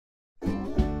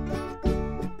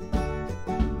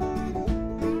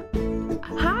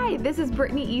this is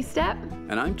Brittany Estep.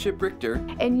 And I'm Chip Richter.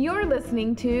 And you're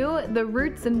listening to the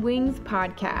Roots and Wings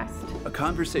podcast. A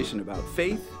conversation about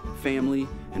faith, family,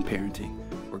 and parenting.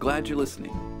 We're glad you're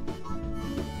listening.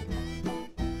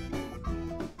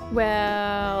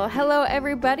 Well, hello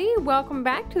everybody. Welcome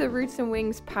back to the Roots and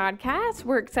Wings podcast.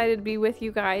 We're excited to be with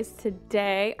you guys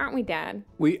today. Aren't we, Dad?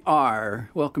 We are.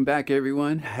 Welcome back,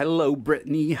 everyone. Hello,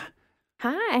 Brittany.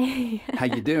 Hi. How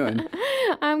you doing?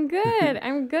 I'm good.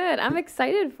 I'm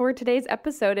excited for today's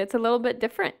episode. It's a little bit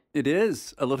different. It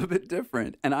is a little bit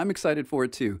different, and I'm excited for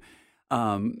it too.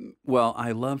 Well,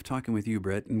 I love talking with you,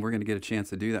 Britt, and we're going to get a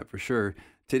chance to do that for sure.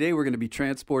 Today, we're going to be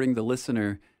transporting the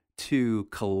listener to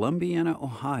Columbiana,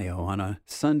 Ohio on a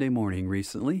Sunday morning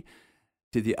recently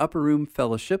to the Upper Room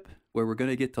Fellowship, where we're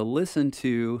going to get to listen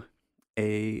to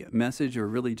a message, or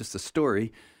really just a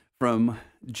story, from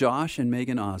Josh and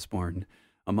Megan Osborne,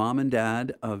 a mom and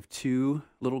dad of two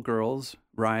little girls,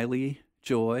 Riley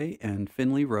Joy and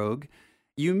Finley Rogue.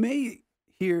 You may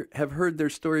have heard their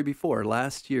story before.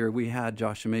 Last year, we had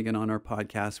Josh and Megan on our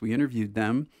podcast. We interviewed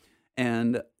them,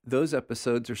 and those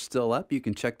episodes are still up. You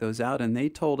can check those out, and they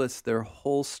told us their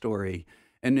whole story.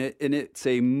 And it's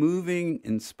a moving,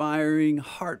 inspiring,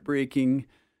 heartbreaking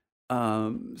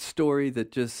story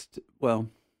that just, well,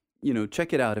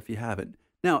 check it out if you haven't.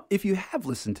 Now, if you have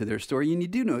listened to their story and you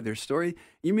do know their story,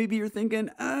 you're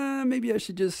thinking, maybe I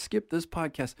should just skip this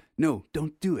podcast. No,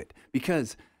 don't do it,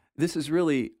 because this is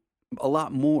really a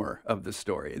lot more of the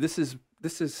story. This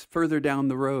is further down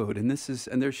the road, and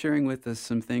they're sharing with us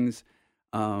some things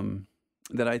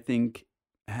that I think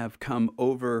have come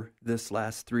over this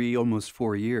last 3, almost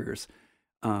 4 years,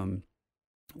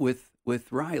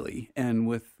 with Riley and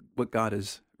with what God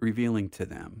is revealing to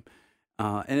them,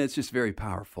 and it's just very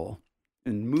powerful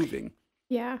and moving.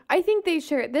 Yeah, I think they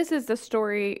share. This is the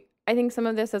story. I think some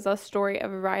of this is a story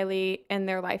of Riley and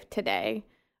their life today.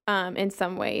 In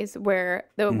some ways, where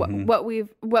what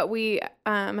we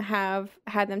have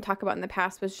had them talk about in the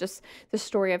past was just the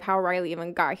story of how Riley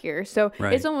even got here. So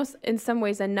right. It's almost in some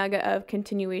ways a nugget of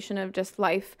continuation of just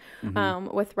life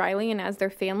with Riley and as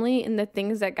their family, and the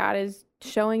things that God is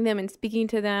showing them and speaking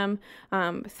to them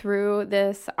through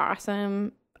this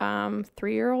awesome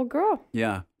 3-year-old girl.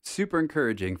 Yeah, super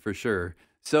encouraging for sure.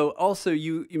 So also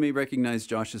you may recognize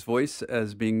Josh's voice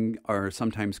as being our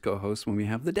sometimes co-host when we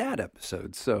have the dad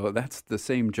episodes. So that's the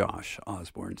same Josh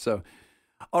Osborne. So,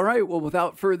 all right, well,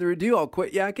 without further ado, I'll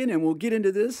quit yakking and we'll get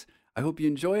into this. I hope you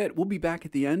enjoy it. We'll be back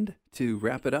at the end to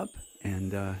wrap it up.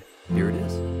 And here it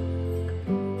is.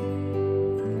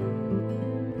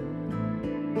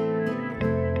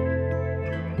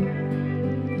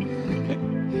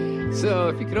 So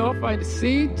if you could all find a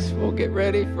seat, we'll get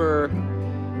ready for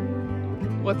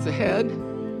what's ahead.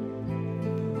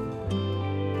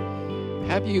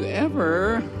 Have you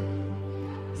ever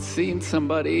seen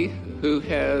somebody who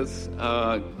has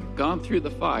gone through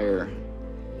the fire,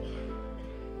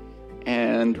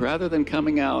 and rather than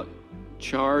coming out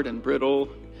charred and brittle,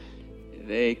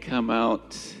 they come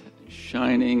out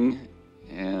shining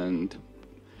and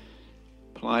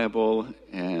pliable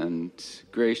and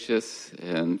gracious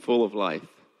and full of life?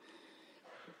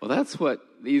 Well, that's what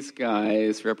these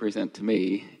guys represent to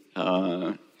me.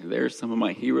 They're some of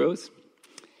my heroes,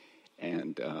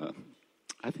 and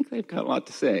I think they've got a lot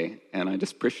to say, and I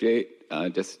just appreciate,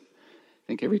 I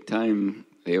think every time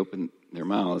they open their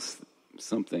mouths,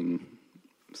 some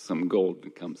gold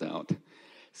comes out.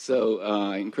 So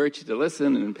I encourage you to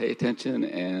listen and pay attention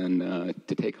and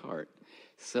to take heart.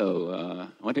 So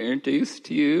I want to introduce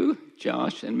to you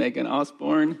Josh and Megan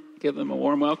Osborne. Give them a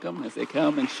warm welcome as they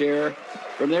come and share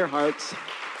from their hearts.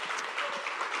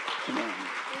 Come on.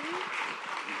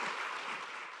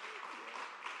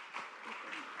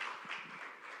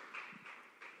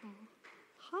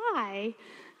 Hi,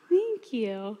 thank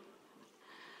you.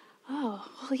 Oh,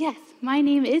 well, yes, my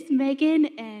name is Megan,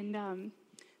 and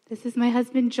this is my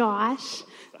husband, Josh.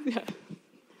 Okay.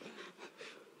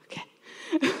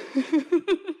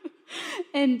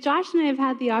 And Josh and I have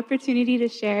had the opportunity to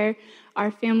share our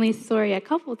family's story a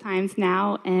couple times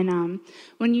now, and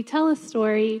when you tell a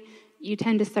story, you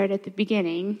tend to start at the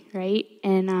beginning, right?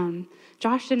 And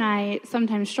Josh and I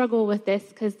sometimes struggle with this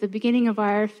because the beginning of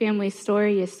our family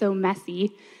story is so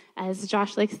messy. As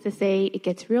Josh likes to say, it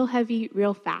gets real heavy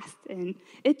real fast, and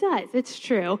it does. It's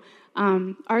true.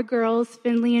 Our girls,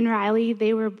 Finley and Riley,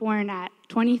 they were born at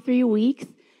 23 weeks,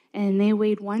 and they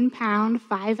weighed 1 pound,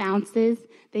 5 ounces.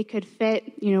 They could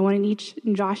fit, one in each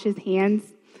in Josh's hands,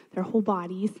 their whole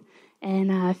bodies.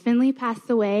 And Finley passed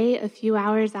away a few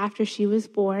hours after she was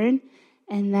born,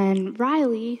 And then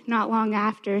Riley, not long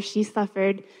after, she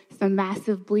suffered some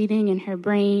massive bleeding in her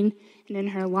brain and in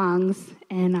her lungs.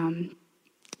 And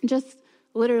just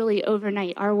literally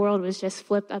overnight, our world was just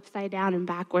flipped upside down and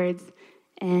backwards.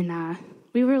 And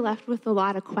we were left with a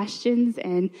lot of questions.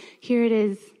 And here it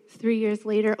is 3 years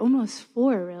later, almost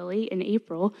 4 really, in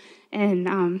April. And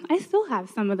I still have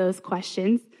some of those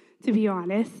questions, to be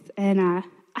honest. And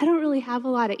I don't really have a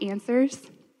lot of answers.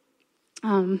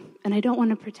 And I don't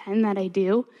want to pretend that I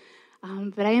do.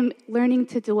 But I am learning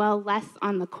to dwell less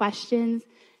on the questions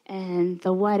and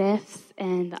the what ifs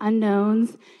and the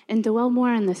unknowns and dwell more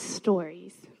on the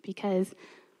stories. Because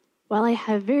while I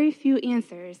have very few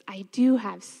answers, I do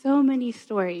have so many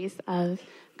stories of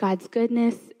God's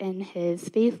goodness and his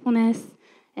faithfulness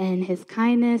and his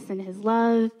kindness and his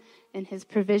love and his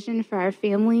provision for our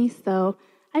family. So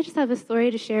I just have a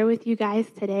story to share with you guys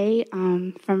today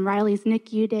from Riley's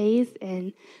NICU days,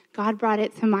 and God brought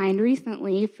it to mind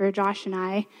recently for Josh and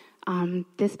I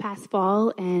this past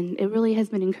fall, and it really has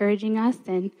been encouraging us,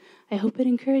 and I hope it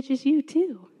encourages you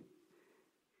too.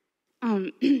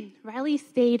 Riley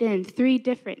stayed in 3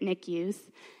 different NICUs,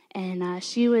 and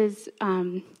she was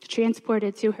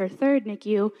transported to her 3rd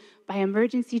NICU by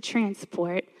emergency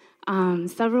transport.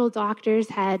 Several doctors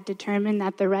had determined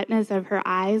that the retinas of her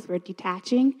eyes were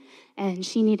detaching, and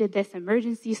she needed this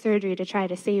emergency surgery to try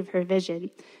to save her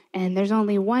vision. And there's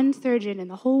only one surgeon in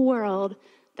the whole world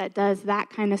that does that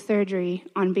kind of surgery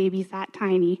on babies that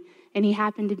tiny, and he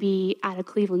happened to be at a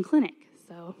Cleveland clinic.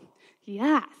 So,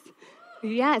 yes,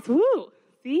 woo,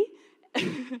 see?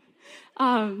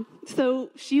 So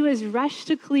she was rushed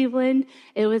to Cleveland.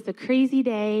 It was a crazy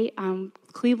day.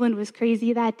 Cleveland was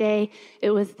crazy that day.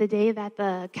 It was the day that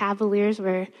the Cavaliers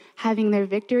were having their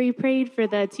victory parade for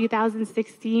the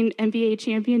 2016 NBA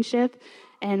championship.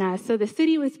 And so the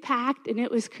city was packed, and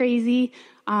it was crazy.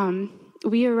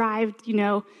 We arrived,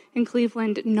 in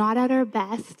Cleveland not at our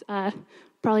best,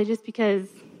 probably just because,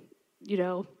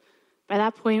 by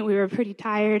that point we were pretty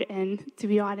tired. And to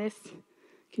be honest,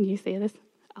 can you say this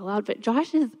out loud? But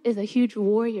Josh is a huge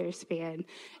Warriors fan,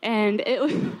 and it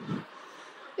was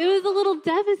a little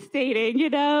devastating,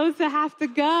 to have to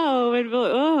go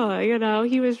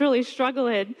and he was really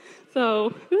struggling.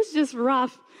 So it was just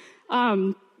rough.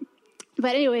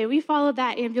 But anyway, we followed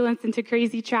that ambulance into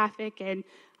crazy traffic, and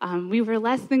we were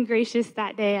less than gracious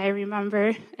that day, I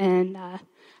remember. And I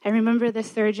remember the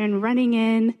surgeon running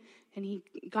in, and he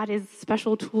got his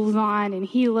special tools on, and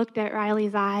he looked at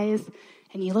Riley's eyes,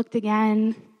 and he looked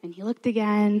again, and he looked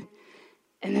again.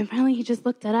 And then finally he just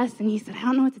looked at us, and he said, I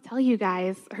don't know what to tell you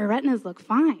guys. Her retinas look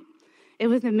fine. It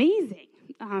was amazing.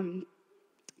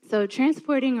 So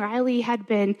transporting Riley had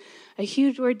been a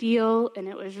huge ordeal, and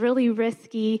it was really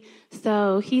risky.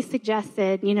 So he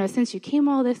suggested, since you came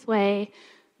all this way,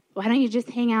 why don't you just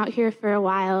hang out here for a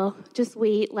while, just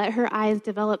wait, let her eyes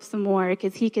develop some more,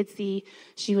 because he could see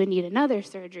she would need another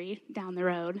surgery down the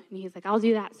road. And he's like, I'll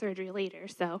do that surgery later,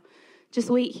 so just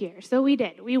wait here. So we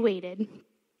did. We waited.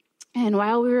 And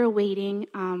while we were waiting,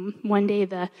 one day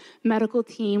the medical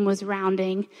team was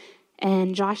rounding,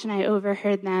 and Josh and I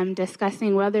overheard them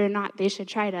discussing whether or not they should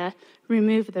try to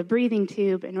remove the breathing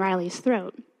tube in Riley's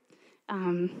throat.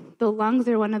 The lungs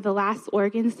are one of the last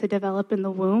organs to develop in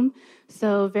the womb,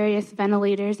 so various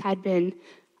ventilators had been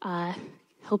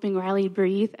helping Riley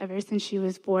breathe ever since she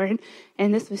was born,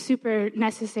 and this was super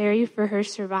necessary for her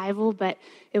survival, but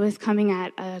it was coming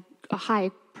at a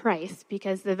high price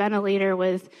because the ventilator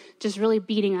was just really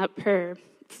beating up her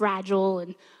fragile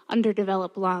and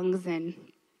underdeveloped lungs, and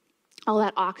all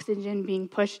that oxygen being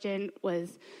pushed in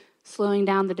was slowing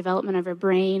down the development of her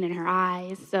brain and her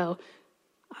eyes. So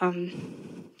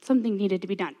something needed to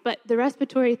be done. But the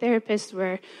respiratory therapists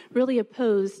were really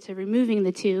opposed to removing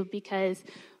the tube because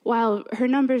while her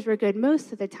numbers were good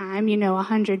most of the time,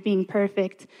 100 being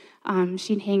perfect,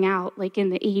 she'd hang out like in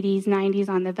the 80s, 90s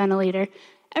on the ventilator.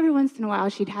 Every once in a while,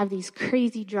 she'd have these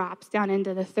crazy drops down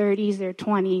into the 30s or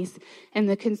 20s. And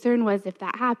the concern was if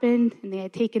that happened and they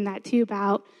had taken that tube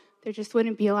out, there just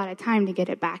wouldn't be a lot of time to get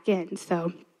it back in.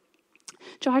 So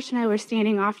Josh and I were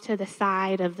standing off to the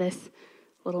side of this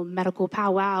little medical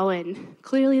powwow, and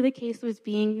clearly the case was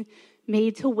being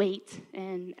made to wait,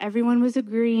 and everyone was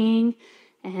agreeing,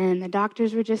 and the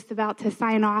doctors were just about to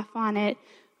sign off on it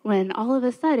when all of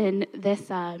a sudden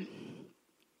this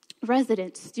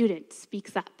resident student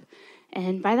speaks up.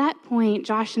 And by that point,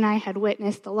 Josh and I had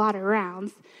witnessed a lot of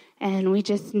rounds, and we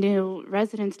just knew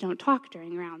residents don't talk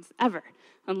during rounds ever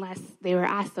unless they were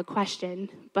asked a question.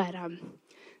 But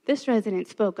this resident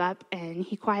spoke up, and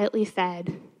he quietly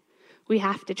said, "We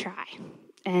have to try."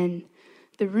 And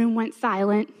the room went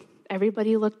silent.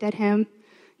 Everybody looked at him.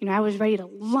 I was ready to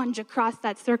lunge across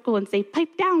that circle and say,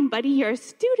 pipe down, buddy, you're a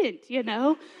student,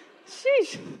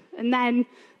 Sheesh. And then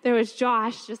there was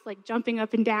Josh just like jumping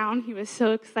up and down. He was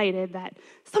so excited that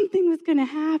something was going to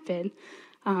happen.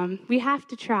 We have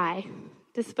to try.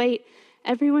 Despite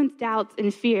everyone's doubts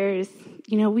and fears,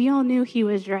 we all knew he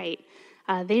was right.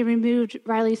 They removed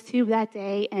Riley's tube that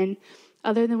day, and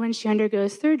other than when she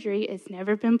undergoes surgery, it's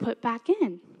never been put back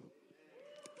in.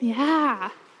 Yeah.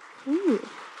 Ooh.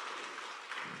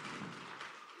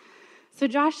 So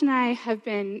Josh and I have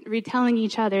been retelling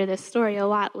each other this story a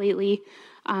lot lately.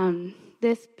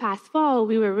 This past fall,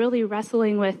 we were really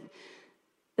wrestling with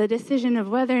the decision of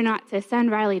whether or not to send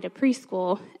Riley to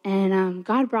preschool, and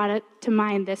God brought it to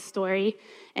mind this story.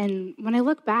 And when I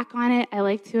look back on it, I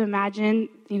like to imagine,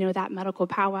 that medical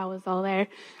powwow was all there.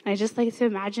 And I just like to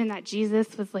imagine that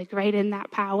Jesus was like right in that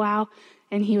powwow,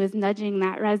 and he was nudging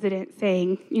that resident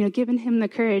saying, giving him the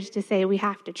courage to say, we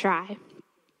have to try.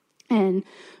 And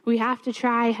we have to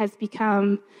try has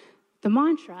become the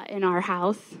mantra in our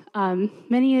house.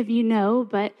 Many of you know,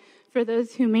 but for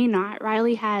those who may not,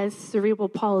 Riley has cerebral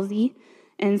palsy.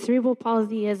 And cerebral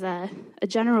palsy is a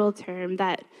general term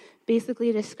that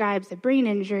basically describes a brain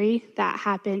injury that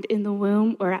happened in the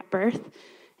womb or at birth.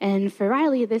 And for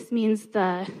Riley, this means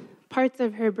the parts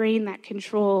of her brain that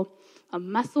control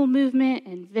muscle movement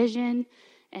and vision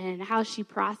and how she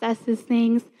processes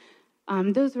things,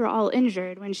 those were all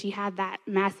injured when she had that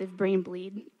massive brain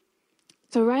bleed.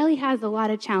 So Riley has a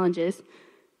lot of challenges.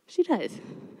 She does.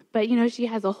 But, she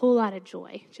has a whole lot of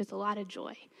joy, just a lot of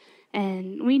joy.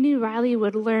 And we knew Riley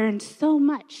would learn so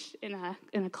much in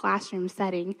a classroom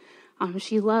setting.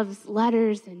 She loves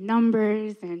letters and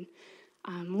numbers and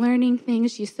learning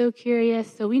things. She's so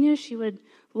curious. So we knew she would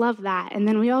love that. And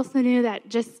then we also knew that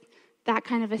just that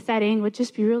kind of a setting would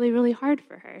just be really, really hard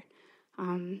for her.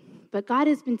 But God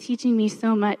has been teaching me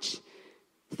so much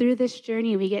through this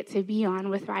journey we get to be on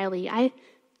with Riley. I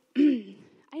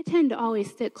tend to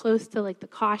always sit close to like the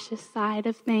cautious side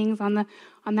of things on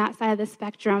that side of the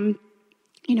spectrum.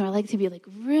 I like to be like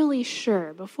really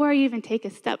sure before I even take a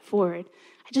step forward.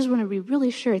 I just want to be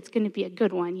really sure it's going to be a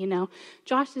good one.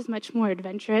 Josh is much more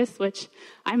adventurous, which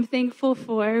I'm thankful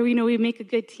for. We make a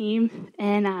good team.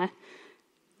 And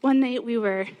one night we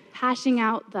were hashing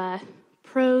out the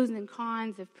pros and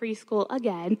cons of preschool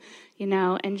again,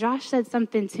 and Josh said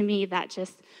something to me that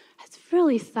just has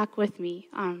really stuck with me.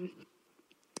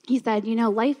 He said,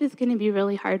 life is going to be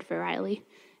really hard for Riley.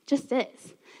 It just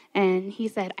is. And he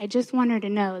said, I just want her to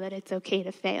know that it's okay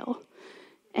to fail.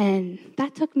 And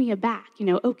that took me aback,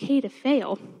 okay to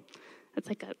fail. That's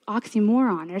like an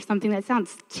oxymoron or something that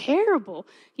sounds terrible,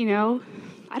 I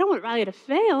don't want Riley to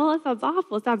fail. That sounds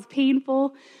awful. It sounds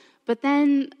painful. But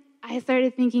then I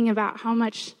started thinking about how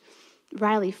much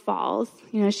Riley falls.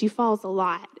 She falls a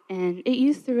lot. And it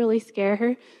used to really scare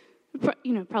her.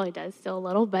 Probably does still a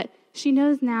little, but she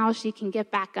knows now she can get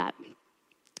back up.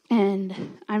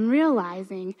 And I'm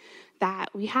realizing that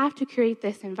we have to create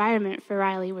this environment for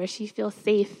Riley where she feels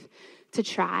safe to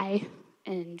try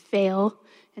and fail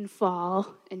and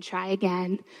fall and try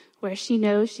again, where she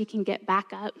knows she can get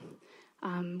back up.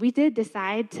 We did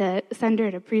decide to send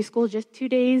her to preschool just 2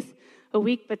 days a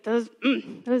week, but those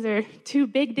are 2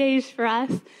 big days for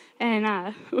us.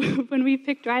 And when we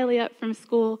picked Riley up from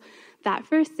school that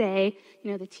first day,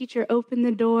 the teacher opened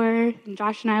the door, and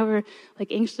Josh and I were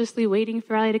like anxiously waiting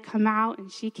for Riley to come out.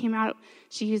 And she came out.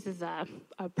 She uses a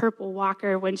purple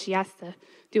walker when she has to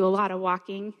do a lot of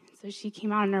walking. So she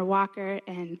came out in her walker,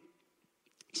 and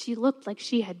she looked like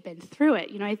she had been through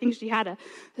it. I think she had a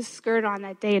skirt on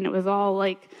that day, and it was all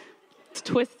like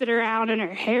twisted around, and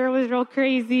her hair was real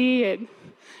crazy, and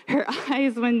her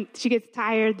eyes, when she gets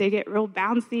tired, they get real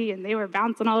bouncy, and they were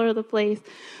bouncing all over the place.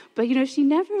 But, she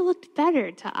never looked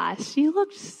better to us. She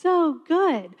looked so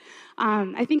good.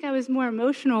 I think I was more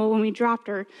emotional when we dropped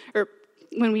her, or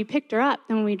when we picked her up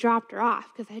than when we dropped her off,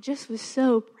 because I just was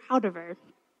so proud of her.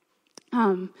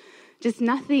 Just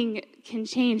nothing can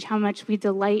change how much we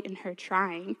delight in her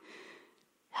trying.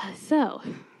 So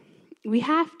we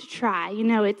have to try.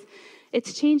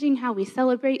 It's changing how we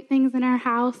celebrate things in our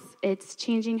house. It's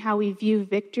changing how we view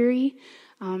victory.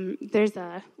 There's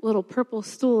a little purple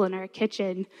stool in our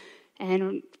kitchen,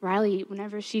 and Riley,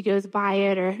 whenever she goes by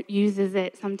it or uses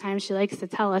it, sometimes she likes to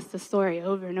tell us the story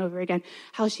over and over again,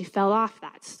 how she fell off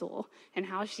that stool and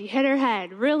how she hit her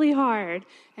head really hard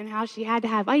and how she had to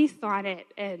have ice on it.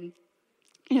 And,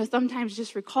 sometimes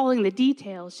just recalling the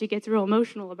details, she gets real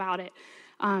emotional about it.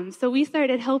 So we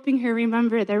started helping her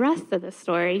remember the rest of the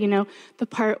story, the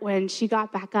part when she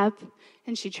got back up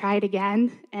and she tried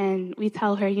again. And we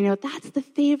tell her, that's the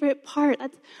favorite part.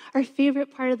 That's our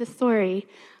favorite part of the story.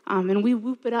 and we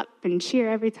whoop it up and cheer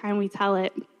every time we tell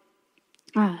it.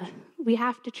 We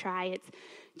have to try. It's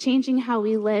changing how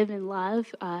we live and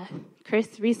love.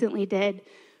 Chris recently did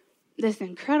this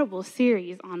incredible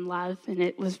series on love, and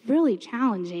it was really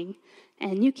challenging.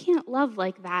 And you can't love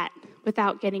like that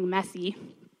without getting messy.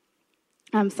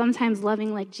 Sometimes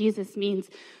loving like Jesus means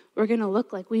we're going to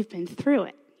look like we've been through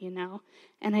it,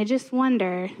 And I just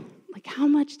wonder, how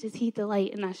much does he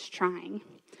delight in us trying?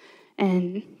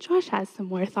 And Josh has some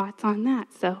more thoughts on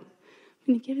that, so I'm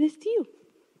going to give this to you.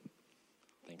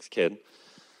 Thanks, kid.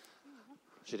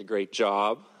 She did a great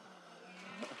job.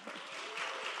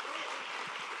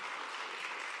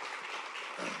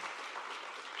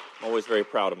 I'm always very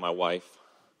proud of my wife.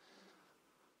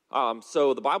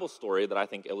 So the Bible story that I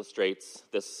think illustrates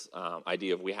this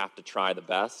idea of we have to try the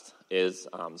best is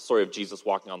the story of Jesus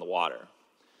walking on the water.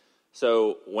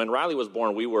 So when Riley was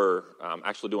born, we were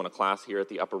actually doing a class here at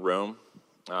the upper room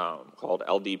called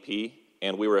LDP,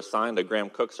 and we were assigned a Graham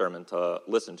Cook sermon to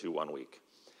listen to one week.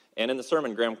 And in the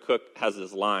sermon, Graham Cook has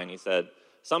this line. He said,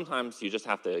 sometimes you just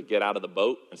have to get out of the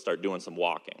boat and start doing some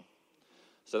walking.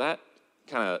 So that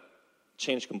kind of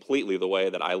changed completely the way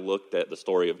that I looked at the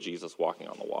story of Jesus walking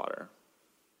on the water.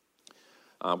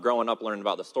 Growing up, learning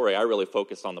about the story, I really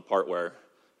focused on the part where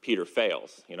Peter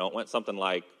fails. It went something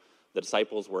like the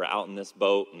disciples were out in this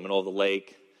boat in the middle of the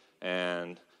lake,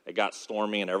 and it got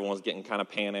stormy, and everyone was getting kind of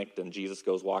panicked, and Jesus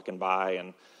goes walking by,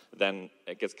 and then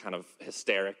it gets kind of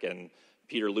hysteric, and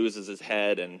Peter loses his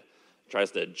head and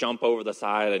tries to jump over the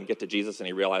side and get to Jesus, and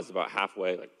he realizes about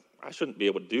halfway, I shouldn't be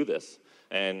able to do this.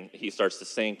 And he starts to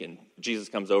sink, and Jesus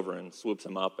comes over and swoops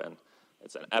him up, and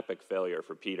it's an epic failure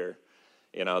for Peter.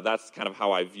 That's kind of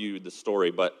how I viewed the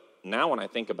story. But now when I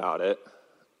think about it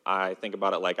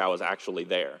like I was actually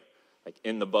there,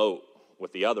 in the boat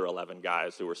with the other 11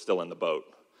 guys who were still in the boat.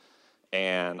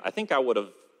 And I think I would have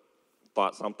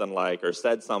thought something like, or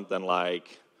said something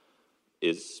like,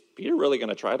 is Peter really going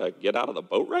to try to get out of the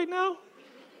boat right now?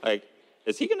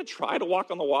 Is he going to try to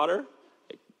walk on the water?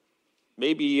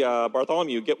 Maybe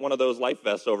Bartholomew, get one of those life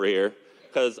vests over here,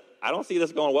 because I don't see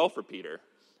this going well for Peter.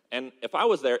 And if I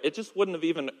was there, it just wouldn't have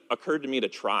even occurred to me to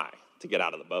try to get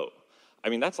out of the boat.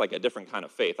 That's like a different kind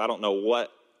of faith. I don't know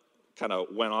what kind of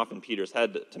went off in Peter's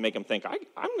head to make him think,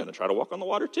 I'm going to try to walk on the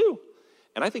water too.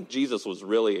 And I think Jesus was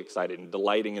really excited and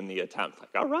delighting in the attempt.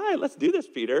 All right, let's do this,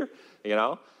 Peter.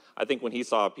 I think when he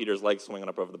saw Peter's legs swinging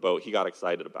up over the boat, he got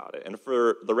excited about it. And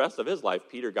for the rest of his life,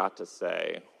 Peter got to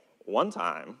say, one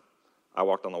time, I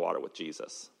walked on the water with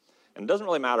Jesus. And it doesn't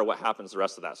really matter what happens the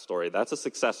rest of that story. That's a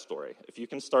success story. If you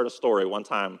can start a story, one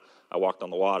time I walked on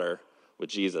the water with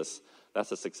Jesus,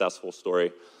 that's a successful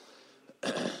story.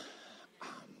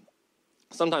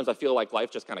 Sometimes I feel like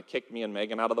life just kind of kicked me and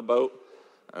Megan out of the boat.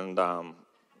 And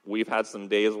we've had some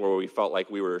days where we felt like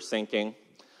we were sinking.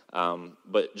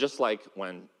 But just like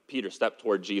when Peter stepped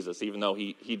toward Jesus, even though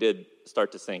he did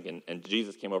start to sink and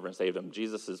Jesus came over and saved him,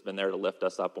 Jesus has been there to lift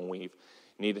us up when we've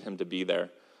needed him to be there.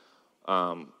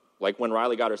 Like when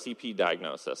Riley got her CP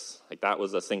diagnosis, that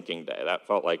was a sinking day. That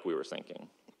felt like we were sinking.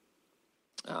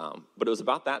 But it was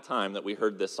about that time that we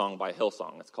heard this song by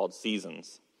Hillsong. It's called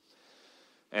Seasons.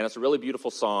 And it's a really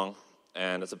beautiful song,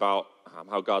 and it's about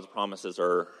how God's promises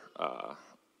are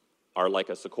like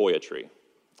a sequoia tree.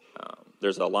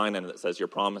 There's a line in it that says, your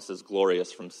promise is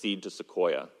glorious from seed to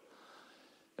sequoia.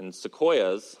 And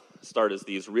sequoias start as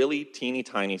these really teeny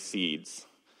tiny seeds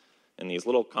in these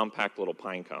little compact little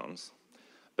pine cones.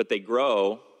 But they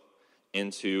grow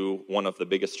into one of the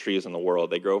biggest trees in the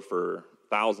world. They grow for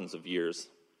thousands of years.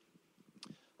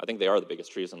 I think they are the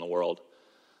biggest trees in the world.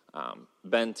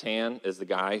 Ben Tan is the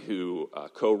guy who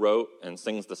co-wrote and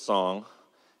sings the song.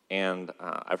 And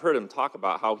I've heard him talk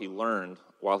about how he learned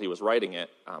while he was writing it,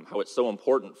 how it's so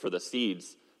important for the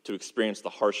seeds to experience the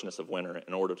harshness of winter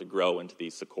in order to grow into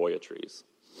these sequoia trees.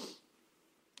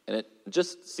 And it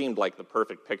just seemed like the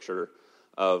perfect picture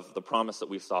of the promise that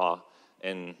we saw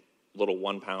in little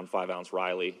 1 pound, 5 ounce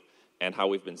Riley, and how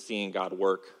we've been seeing God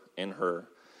work in her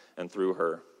and through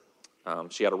her.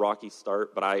 She had a rocky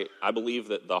start, but I believe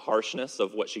that the harshness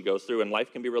of what she goes through, and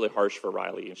life can be really harsh for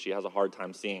Riley, and she has a hard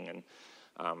time seeing, and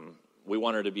we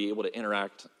want her to be able to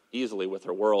interact easily with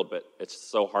her world, but it's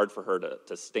so hard for her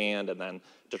to stand and then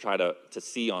to try to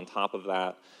see on top of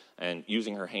that, and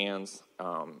using her hands.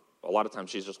 A lot of times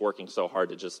she's just working so hard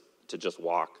to just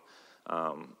walk.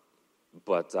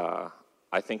 But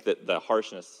I think that the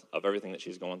harshness of everything that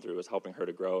she's going through is helping her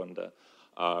to grow into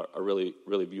a really,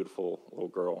 really beautiful little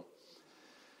girl.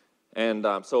 And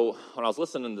so when I was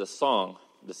listening to this song,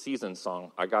 the Season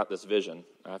song, I got this vision.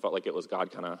 I felt like it was God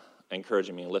kind of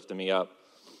encouraging me and lifting me up.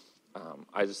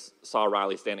 I just saw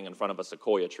Riley standing in front of a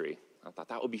sequoia tree, I thought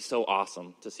that would be so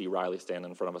awesome to see Riley stand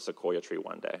in front of a sequoia tree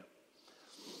one day.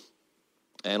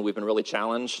 And we've been really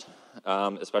challenged,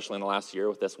 especially in the last year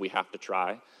with this, we have to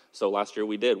try. So last year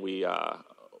we did. We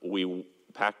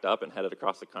packed up and headed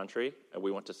across the country. And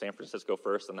we went to San Francisco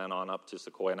first and then on up to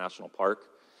Sequoia National Park.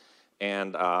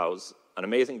 And it was an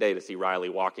amazing day to see Riley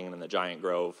walking in the giant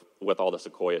grove with all the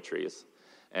sequoia trees.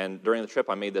 And during the trip,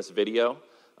 I made this video.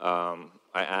 I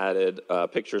added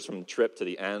pictures from the trip to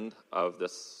the end of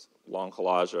this long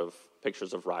collage of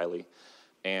pictures of Riley.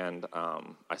 And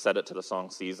I set it to the song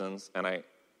Seasons. And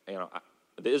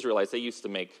the Israelites, they used to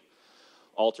make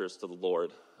altars to the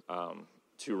Lord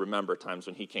to remember times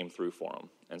when he came through for them.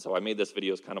 And so I made this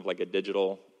video as kind of like a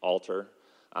digital altar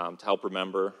to help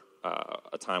remember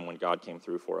a time when God came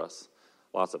through for us,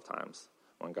 lots of times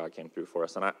when God came through for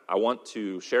us. And I want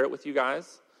to share it with you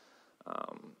guys,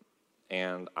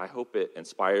 and I hope it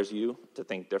inspires you to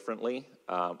think differently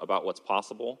about what's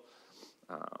possible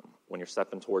when you're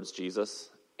stepping towards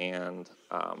Jesus, and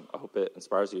I hope it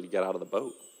inspires you to get out of the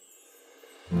boat.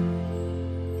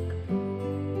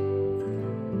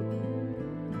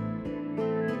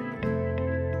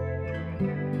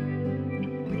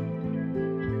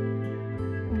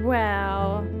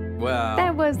 Wow.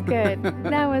 That was good.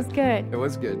 That was good. It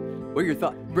was good. What are your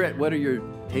thoughts? Brett, what are your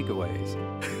takeaways?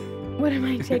 What are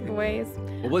my takeaways?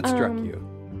 Well, what struck you?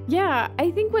 Yeah,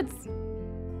 I think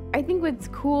what's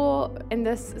cool in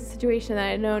this situation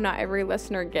that I know not every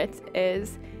listener gets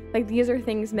is, like, these are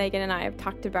things Megan and I have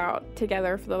talked about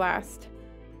together for the last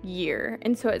year.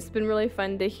 And so it's been really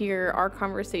fun to hear our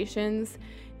conversations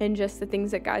and just the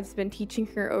things that God's been teaching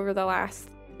her over the last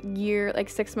year, like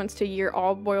 6 months to a year,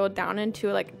 all boiled down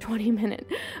into like a 20-minute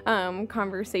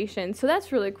conversation. So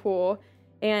that's really cool.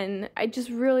 And I just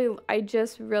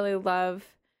really love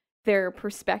their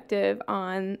perspective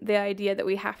on the idea that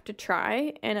we have to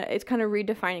try, and it's kind of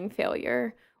redefining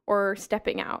failure or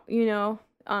stepping out,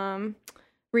 redefining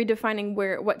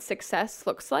what success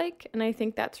looks like. And I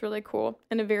think that's really cool,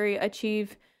 and we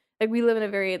live in a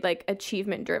very like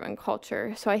achievement driven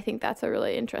culture. So I think that's a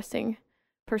really interesting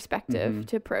perspective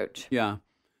to approach. Yeah.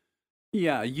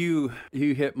 You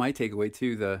hit my takeaway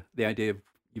too, the idea of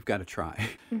you've got to try.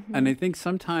 And I think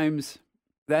sometimes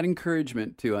that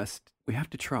encouragement to us, we have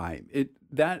to try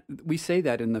that we say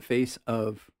that in the face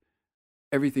of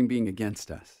everything being against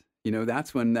us.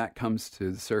 That's when that comes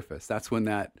to the surface. That's when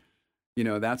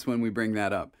that's when we bring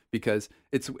that up, because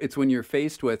it's when you're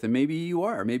faced with, and maybe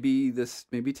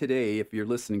today, if you're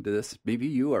listening to this, maybe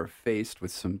you are faced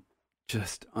with some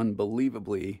just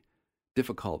unbelievably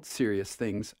difficult, serious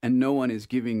things, and no one is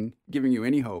giving you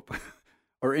any hope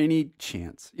or any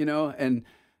chance, and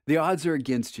the odds are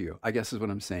against you, I guess is what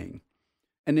I'm saying.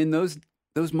 And in those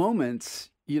moments,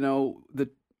 the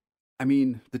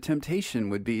temptation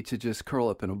would be to just curl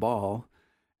up in a ball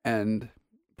and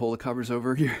pull the covers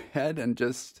over your head and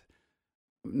just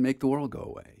make the world go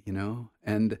away,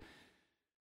 And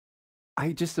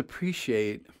I just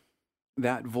appreciate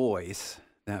that voice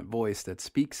that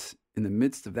speaks in the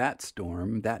midst of that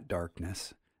storm, that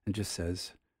darkness, and just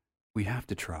says, we have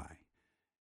to try.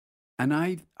 And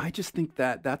I just think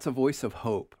that that's a voice of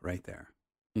hope right there.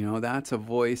 That's a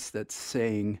voice that's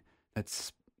saying,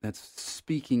 that's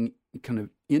speaking kind of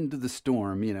into the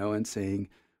storm, and saying,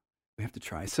 we have to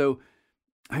try. So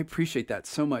I appreciate that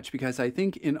so much, because I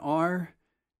think in our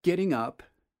getting up,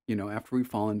 after we've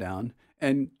fallen down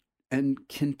and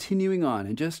continuing on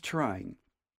and just trying,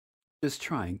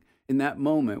 in that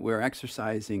moment, we're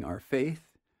exercising our faith.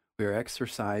 We're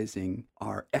exercising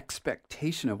our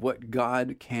expectation of what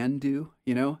God can do,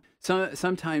 So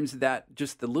sometimes that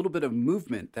just the little bit of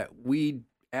movement that we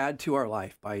add to our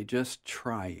life by just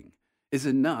trying is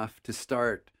enough to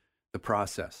start the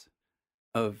process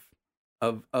of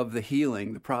the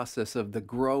healing, the process of the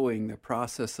growing, the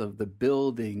process of the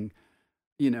building,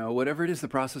 whatever it is, the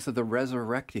process of the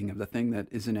resurrecting of the thing that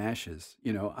is in ashes.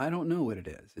 I don't know what it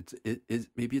is.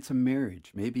 Maybe it's a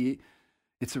marriage. Maybe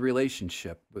it's a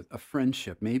relationship, with a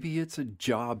friendship. Maybe it's a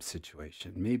job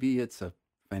situation. Maybe it's a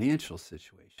financial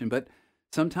situation. But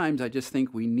sometimes I just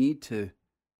think we need to,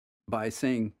 by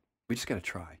saying, we just got to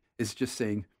try, is just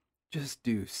saying, just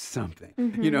do something,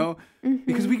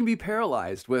 because we can be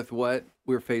paralyzed with what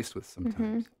we're faced with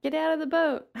sometimes. Get out of the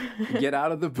boat. Get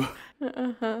out of the boat.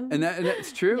 And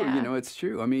that's true. Yeah. It's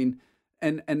true. I mean,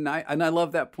 and I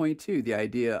love that point too. The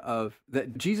idea of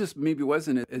that Jesus maybe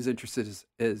wasn't as interested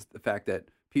as the fact that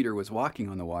Peter was walking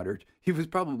on the water. He was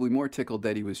probably more tickled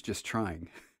that he was just trying.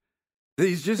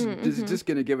 He's just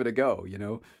going to give it a go,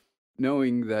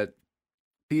 knowing that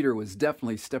Peter was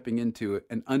definitely stepping into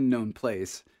an unknown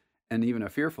place and even a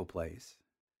fearful place.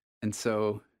 And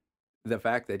so the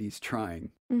fact that he's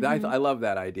trying. Mm-hmm. I love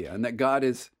that idea, and that God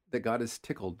is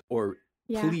tickled or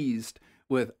pleased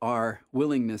with our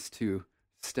willingness to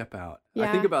step out. Yeah.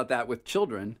 I think about that with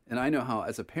children, and I know how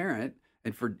as a parent,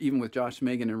 and for even with Josh,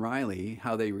 Megan, and Riley,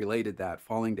 how they related that,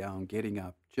 falling down, getting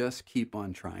up, just keep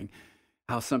on trying,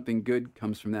 how something good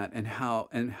comes from that, and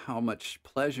how much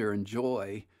pleasure and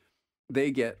joy they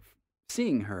get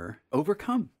seeing her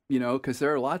overcome, because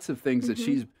there are lots of things that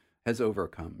she has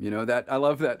overcome, that I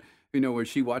love that, where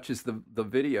she watches the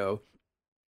video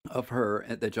of her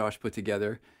that Josh put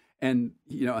together, and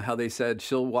how they said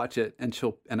she'll watch it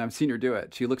and I've seen her do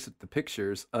it. She looks at the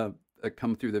pictures that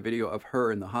come through the video of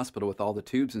her in the hospital with all the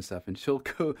tubes and stuff, and she'll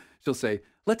say,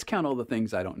 let's count all the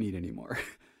things I don't need anymore.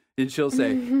 And she'll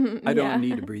say, I don't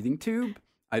need a breathing tube.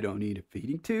 I don't need a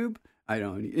feeding tube.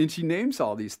 And she names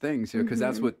all these things, because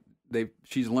that's what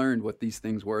she's learned what these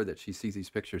things were that she sees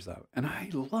these pictures of. And I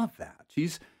love that.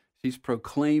 She's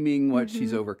proclaiming what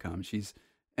she's overcome. She's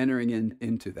entering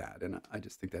into that. And I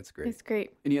just think that's great. It's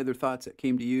great. Any other thoughts that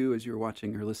came to you as you were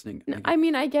watching or listening? No, I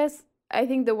mean, I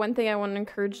think the one thing I want to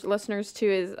encourage listeners to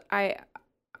is I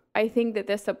think that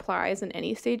this applies in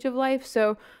any stage of life.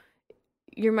 So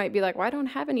you might be like, well, I don't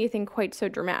have anything quite so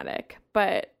dramatic.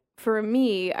 But for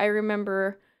me, I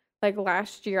remember like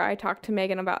last year, I talked to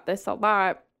Megan about this a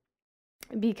lot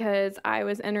because I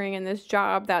was entering in this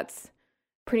job that's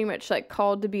pretty much like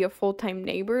called to be a full-time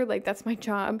neighbor. Like that's my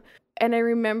job. And I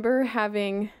remember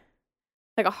having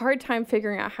like a hard time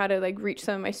figuring out how to like reach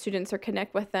some of my students or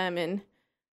connect with them, and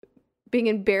being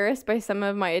embarrassed by some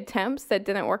of my attempts that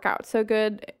didn't work out so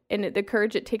good, and the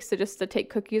courage it takes to take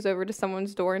cookies over to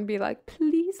someone's door and be like,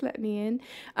 please let me in.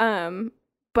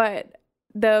 But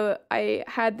I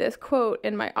had this quote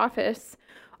in my office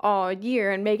all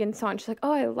year, and Megan saw it, and she's like,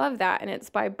 oh, I love that. And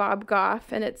it's by Bob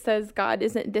Goff, and it says, God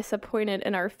isn't disappointed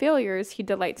in our failures, he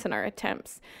delights in our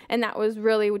attempts. And that was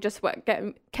really just what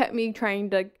kept me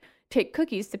trying to take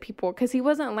cookies to people, because he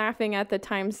wasn't laughing at the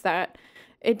times that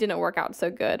it didn't work out so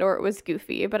good or it was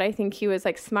goofy, but I think he was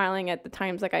like smiling at the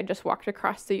times like I just walked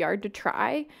across the yard to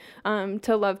try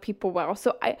to love people well.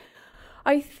 So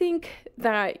I think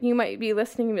that you might be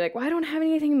listening and be like, well, I don't have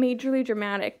anything majorly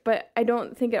dramatic, but I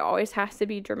don't think it always has to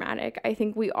be dramatic. I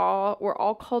think we're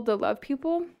all called to love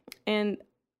people, and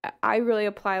I really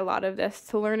apply a lot of this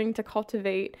to learning to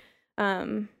cultivate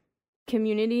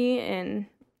community and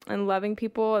loving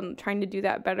people and trying to do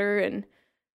that better. And I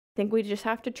think we just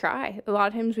have to try. A lot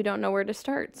of times we don't know where to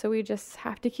start, so we just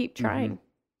have to keep trying.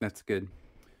 That's good.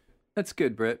 That's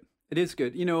good, Britt. It is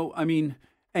good. I mean,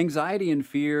 anxiety and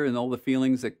fear and all the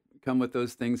feelings that come with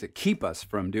those things that keep us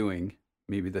from doing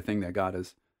maybe the thing that God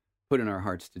has put in our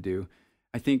hearts to do.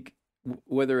 I think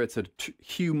whether it's a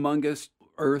humongous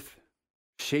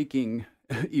earth-shaking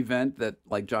event that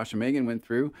like Josh and Megan went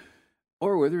through,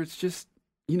 or whether it's just,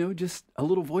 just a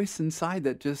little voice inside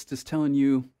that just is telling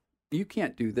you, you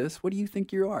can't do this. What do you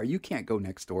think you are? You can't go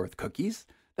next door with cookies.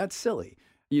 That's silly.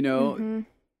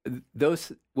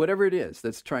 Those, whatever it is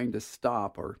that's trying to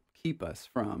stop or keep us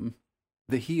from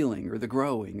the healing or the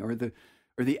growing or the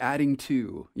adding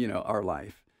to, our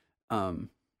life.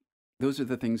 Those are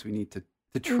the things we need to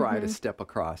try to step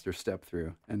across or step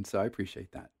through. And so I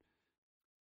appreciate that.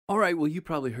 All right. Well, you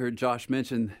probably heard Josh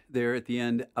mention there at the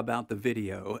end about the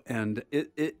video, and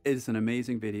it is an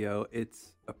amazing video.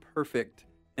 It's a perfect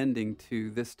ending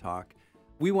to this talk.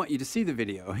 We want you to see the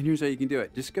video, and here's how you can do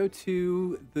it. Just go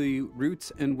to the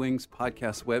Roots and Wings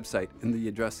podcast website, and the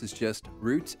address is just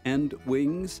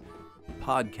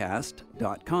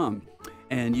rootsandwingspodcast.com,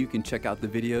 and you can check out the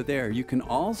video there. You can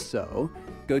also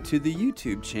go to the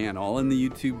YouTube channel, and the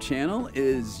YouTube channel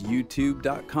is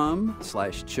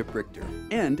youtube.com/Chip Richter,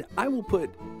 and I will put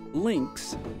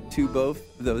links to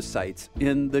both those sites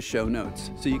in the show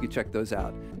notes, so you can check those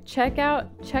out. Check out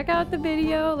the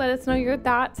video. Let us know your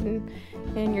thoughts and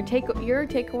your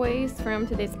takeaways from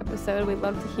today's episode. We'd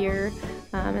love to hear.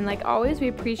 And like always, we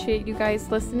appreciate you guys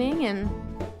listening. And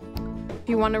if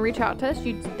you want to reach out to us,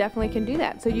 you definitely can do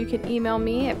that. So you can email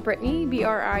me at Brittany,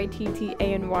 BRITTANY,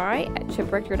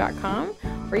 @chiprichter.com,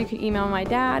 or you can email my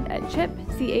dad at Chip,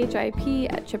 CHIP,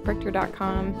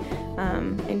 @chiprichter.com.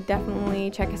 And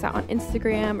definitely check us out on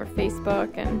Instagram or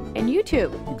Facebook and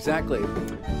YouTube. Exactly.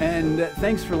 And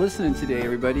thanks for listening today,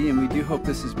 everybody. And we do hope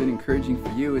this has been encouraging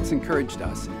for you. It's encouraged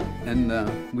us. And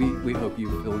we hope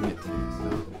you're feeling it too.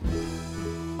 So.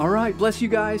 All right. Bless you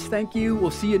guys. Thank you. We'll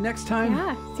see you next time.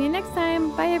 Yeah. See you next time.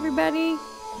 Bye, everybody.